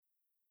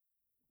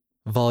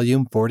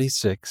Volume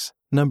 46,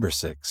 Number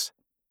 6,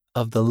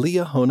 of the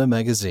Liahona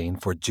Magazine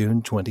for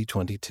June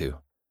 2022.